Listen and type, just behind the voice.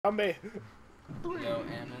Yo, Emma's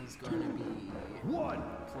going to be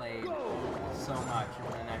played so much in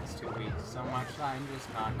the next 2 weeks. So much that I'm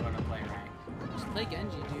just not going to play ranked. Just play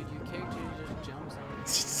Genji, dude. Your character just jumps on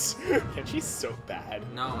it. Genji's so bad.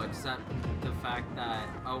 No, except the fact that...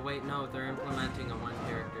 Oh, wait, no. They're implementing a one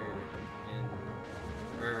character in...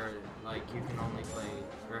 Or, like, you can only play...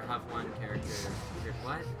 Or have one character...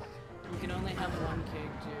 What? You can only have one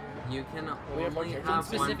character. You can only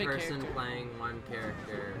have one person playing one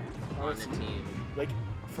character on a team. Like,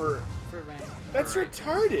 for rank. That's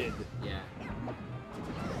retarded! Yeah.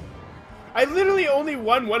 I literally only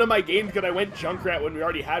won one of my games because I went Junkrat when we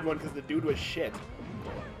already had one because the dude was shit.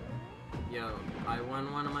 Yo, I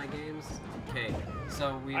won one of my games? Okay,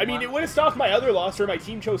 so we I mean, it would have stopped my other loss where my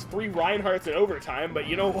team chose 3 Reinhardts in overtime, but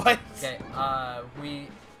you know what? Okay,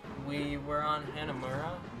 we were on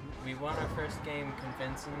Hanamura. We won our first game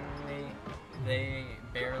convincingly. They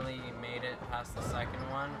barely made it past the second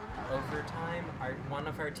one. Overtime, one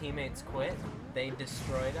of our teammates quit. They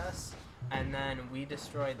destroyed us, and then we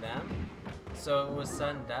destroyed them. So it was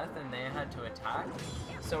sudden death, and they had to attack.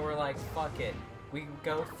 So we're like, fuck it. We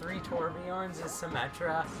go 3 Torbjorns, a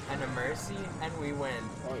Symmetra, and a Mercy, and we win.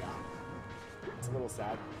 Oh yeah. It's a little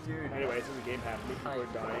sad. Dude. Anyways, when the game happened, people are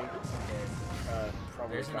dying.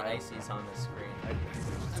 Probably There's an Ices on the screen.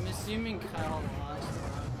 I'm assuming Kyle lost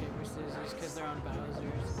rock, paper, scissors because they're on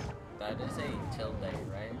Bowser's. That is a tilde,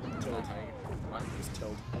 right? Tilt. What? It's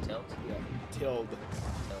tilt. Tilt? Yeah. Tild. Tilt.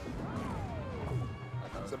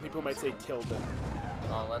 Some people might say tilde.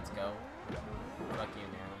 Oh, let's go. Fuck you,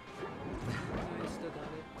 Nana. You still got it.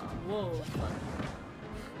 Whoa.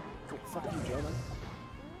 Fuck you, Jonah.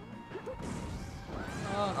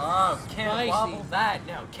 Oh, can't spicy. wobble that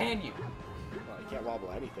now, can you? Well, you can't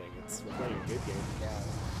wobble anything. We're playing a good game. Yeah.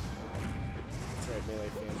 That's right, Melee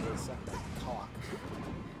fans. Really suck that cock.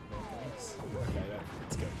 Thanks. Okay,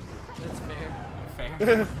 that's good. That's fair. Fair.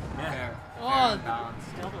 Fair. Oh,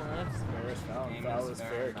 Balanced. double Fs. Fair is foul. Game Foul is is fair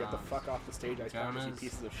fair. and Get the balanced. fuck off the stage, I promise you Jonah's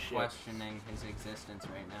pieces of shit. questioning his existence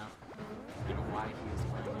right now. I don't know why he is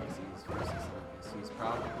playing Ices versus Lucas. He's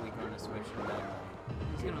probably going to switch to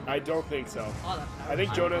Meta Knight. I don't think so. Oh, that I think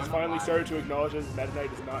I'm Jonah has gonna finally lie. started to acknowledge that his Meta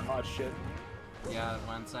Knight is not hot shit. Yeah,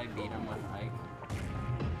 once I beat him with Ike,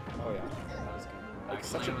 Oh yeah. that was good. Like, Actually,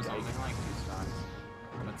 such a it was dyke. only like 2 stars.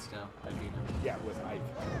 But still, I beat him. Yeah, with Ike.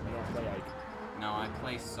 I don't play Ike. No, I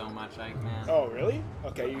play so much Ike, man. Oh, really?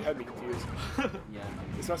 Okay, you had me confused. Yeah,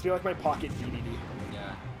 This must be like my pocket DVD.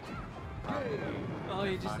 yeah. Probably. Oh,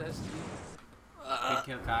 you just SG. Good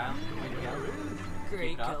kill, Kyle. Good kill.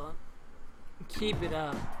 Great Keep it up. kill him. Keep it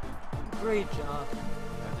up. Great job.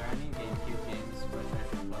 Are there any GameCube games which I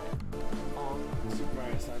should play? Super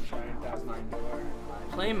Mario Sunshine,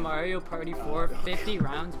 $1,009. Play Mario Party 4 50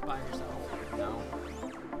 rounds by yourself. No.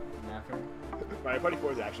 Never. Mario Party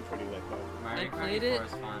 4 is actually pretty lit though. Mario I Party played 4 it.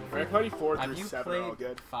 is fun. Mario Party 4 Have through you 7 are all played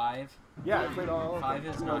good. 5? Yeah, I played all of them. 5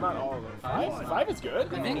 is no, not not good. all of them. 5 is 5 is good.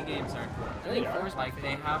 The mini games aren't good. I think They are. 4 is Like,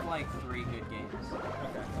 they have like 3 good games. Okay.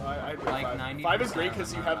 Well, I play Like 5. 90% 5 is great of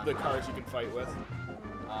because them you are have the not cars you can fight with. Like,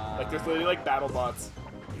 there's Uh, literally like battle bots.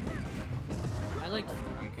 I like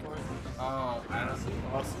you can- 4. Oh, I don't see.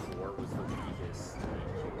 Also, 4 was the weakest.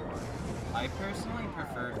 I personally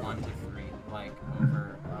preferred 1 to 3, like,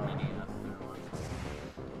 over many of the 1.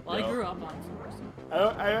 Well, No. I grew up on 4,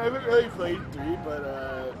 so. I haven't really played 3, but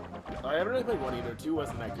I haven't really played 1 either. 2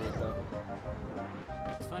 wasn't that great though.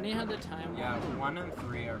 It's funny how the time. Yeah, 1 and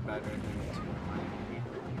 3 are better than 2 in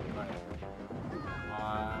my opinion.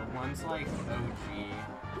 But, 1's like OG,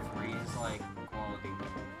 3 is like quality.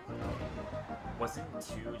 Wasn't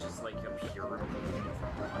 2 just like a pure evolution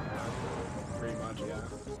from 1? Pretty much, yeah.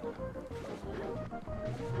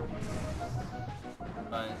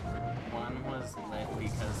 But 1 was lit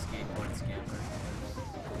because Skateboard Scamper.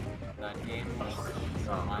 That game was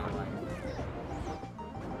my life.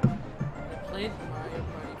 I played Mario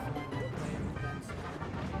Party 4 and I played with Vince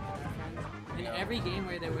and my friends. In every game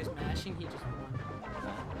where there was mashing, he just won.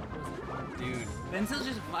 Dude, Vincent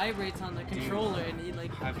just vibrates on the controller and he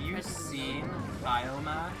like. have you presses his seen button. Kyle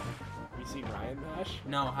Mash? You seen Ryan Mash?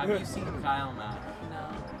 No, have you seen Kyle Mash? No.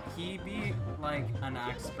 He beat like an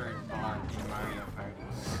expert bot in Mario Party,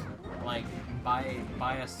 like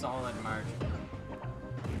by a solid margin.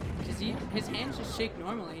 Because his hands just shake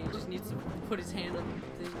normally. He just needs to put his hand on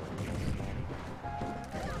the thing.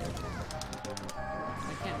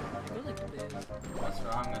 I can't remember. I go like this. What's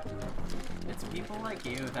wrong with you? It's people like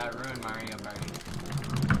you that ruin Mario Party.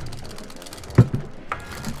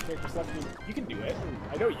 Character stuff, you can do it.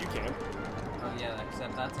 I know you can. Oh yeah,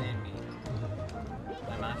 except that's in me.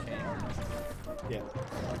 I'm Yeah.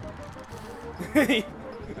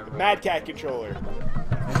 Mad Cat controller.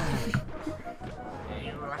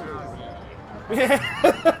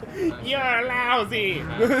 You're lousy!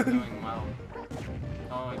 That's doing well.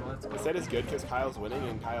 Oh, let's go. The set is good because Kyle's winning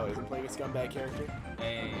and Kyle isn't playing a scumbag character.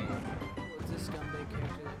 Hey. What's a scumbag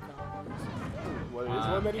character that Kyle plays? What is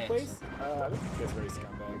one that he Hit. plays? I don't think he's very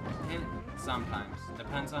scumbag. Hint, sometimes.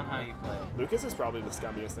 Depends on how you play. Lucas is probably the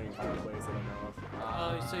scummiest thing Kyle plays that I know of.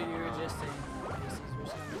 Oh, so you were just saying Pisces were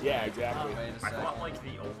scumbag? Yeah, exactly. Oh, wait a I second. thought like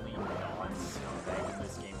the only non-scumbag in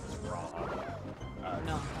this game was Rob.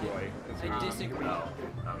 No. Roy. I disagree. Oh,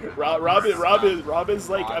 okay. Rob is like Rob a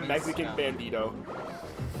is Mexican scum. bandito.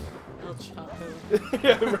 El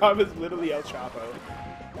Chapo. Rob is literally El Chapo.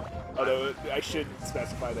 Although I should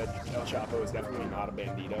specify that El Chapo is definitely not a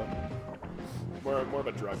bandito. More of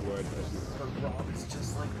a drug lord. But Rob is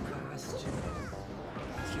just like Bastion.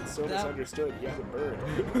 He's so That- misunderstood. He has a bird.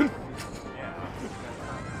 Yeah.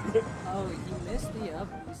 Oh, he missed the up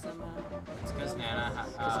somehow. It's because Nana.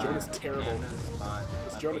 Because Jonah's terrible. Nana's bought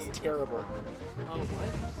This a Jonah's beat. terrible. Oh,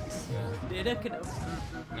 what? Yeah. Data can open.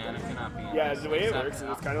 Nana cannot be in Yeah, this, the way it except- works is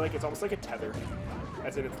it's kind of like it's almost like a tether,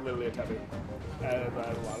 as in it's literally a tether. And a lot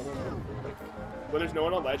of them, like, when there's no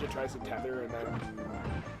one on ledge, it tries to tether, and then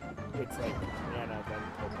it's like Nana, then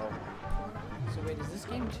Popo. So wait, is this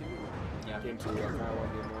game 2? Yeah. Game 2, yeah, kind of one,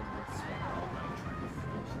 game 1.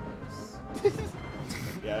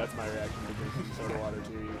 Yeah, that's my reaction to drinking soda water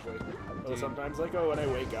too, usually. Though Dude. sometimes, like, when I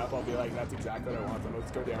wake up, I'll be like, that's exactly what I want. So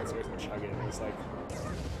let's go downstairs and chug it. And it's like,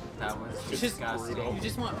 That was It's disgusting. brutal. You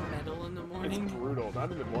just want metal in the morning? it's brutal.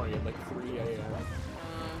 Not in the morning, at like 3 a.m.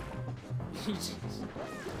 You just,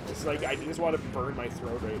 It's like, I just want to burn my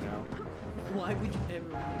throat right now. why would you ever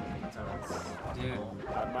want to Dude,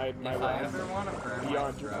 My if I life ever want to burn my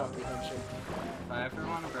beyond your throat, comprehension. if I ever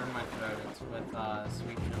want to burn my throat, it's with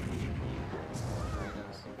sweet chili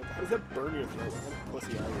Doritos. How does that burn your throat? What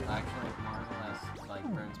kind of pussy are you? Actually, it more or less like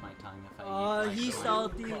burns my tongue if I Oh, eat. Like, he's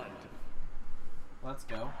salty. Let's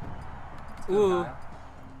go. Ooh. Kyle.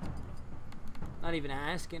 Not even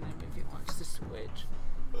asking him if he wants to switch.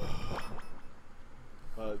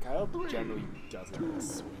 Kyle generally doesn't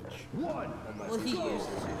switch. Unless Well, he he's used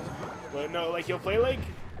supposed to. But no, like he'll play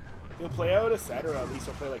out a set, or at least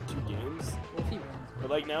he'll play like 2 games. Well, if he runs. But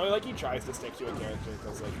like now, like he tries to stick to a character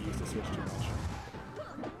because like he used to switch too much.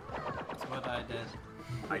 That's what I did.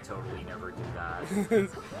 I totally never did that.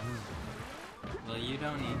 Well, you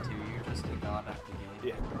don't need to. You're just a god at the game.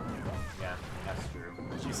 Yeah. Yeah, that's true.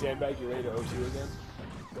 Did you sandbag your way to O2 again?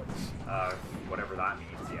 Whatever that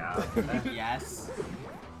means, yeah. Yes.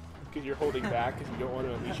 Because you're holding back because you don't want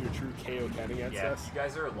to unleash your true KO 10 against Yeah, us. you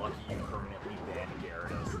guys are lucky you permanently banned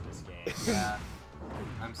Gyarados in this game. Yeah.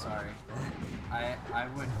 I'm sorry. I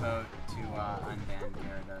would vote to unban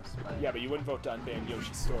Gyarados, but Yeah, but you wouldn't vote to unban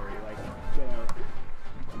Yoshi's story. Like, get out.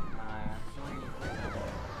 I actually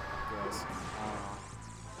Yes.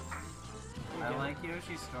 I like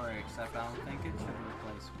Yoshi's story, except I don't think it should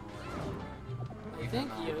replace Roy. I Even think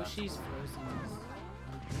though that's- Yoshi's frozen is.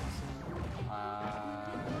 I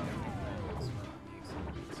think that is what makes it.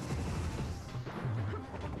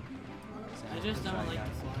 I just don't like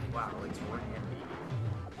the flying. Wow, it's Randy.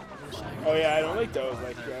 The Shy Oh Guys. yeah, I don't like those.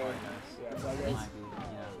 Like, They're Fly yeah, Fly Guys. Guys. Might be,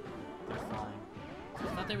 yeah. They're flying.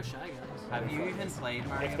 I thought they were Shy Guys. Have you even played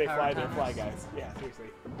Mario If they Power fly, they're Tennis? Fly Guys. Yeah, seriously.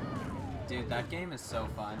 Dude, that game is so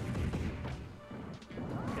fun.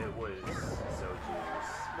 It was so juice.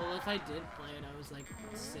 Well, if I did play it, I was like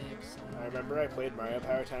 6. I remember I played Mario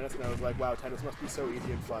Power Tennis and I was like, wow, tennis must be so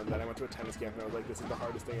easy and fun. Then I went to a tennis camp and I was like, this is the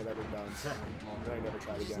hardest thing I've ever done. And then I never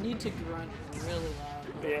tried You just again. need to grunt really loud.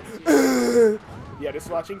 Yeah. Yeah, just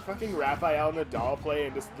watching fucking Rafael Nadal play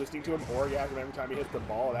and just listening to him orgasm every time he hits the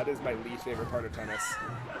ball, that is my least favorite part of tennis.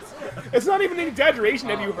 It's not even an exaggeration.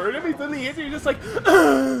 Have you heard him? He's literally hits it, you're just like, Did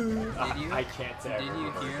you? I can't say I Did you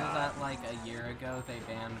remember hear that. that like a year ago they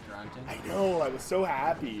banned grunting? I know, I was so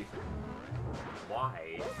happy.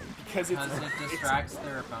 Why? Because it's, Because it distracts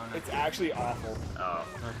their opponent. it's actually awful. Oh.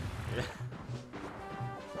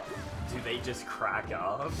 Do they just crack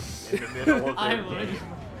up in the middle of I their would. game?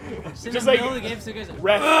 Just in Just the like- middle of the game, so guys like,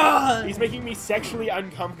 Ref, he's making me sexually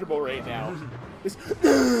uncomfortable right now. Just,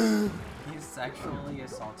 He's sexually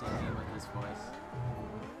assaulting me with his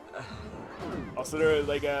voice. also, there,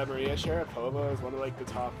 like Maria Sharapova is one of like the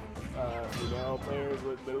top female players.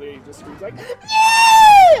 With literally just screams like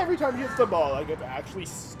 "Yay!" every time he hits the ball. Like it's actually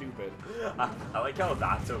stupid. I like how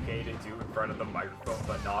that's okay to do in front of the microphone,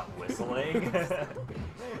 but not whistling.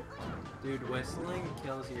 Dude, whistling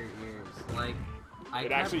kills your ears. Like, I It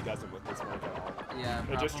kept- actually doesn't with this mic at all. Yeah,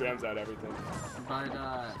 It just probably. drowns out everything. But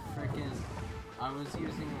freaking, I was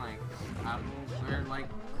using like Apple or like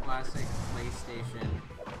classic PlayStation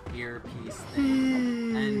earpiece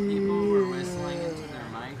thing, and people were whistling into their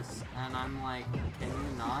mics, and I'm like,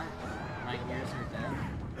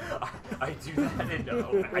 do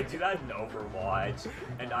that in Overwatch,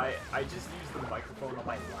 and I just use the microphone on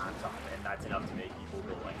my laptop, and that's enough to make people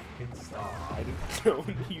go like, stop. I don't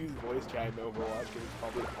use voice chat in Overwatch because it's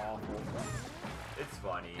probably awful. It's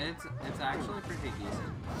funny. It's actually pretty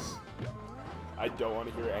decent. I don't want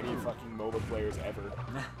to hear any fucking MOBA players ever.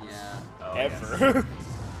 Yeah. Oh, Ever. yes.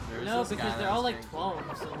 There's No, this guy because they're that all was like getting-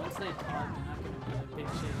 12, so once they talk, they're not going to be like big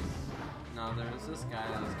shit. No, there was this guy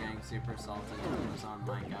that was getting super salty and was on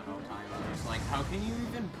mic at all times. And he's like, how can you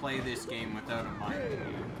even play this game without a mic?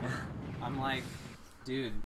 I'm like, dude,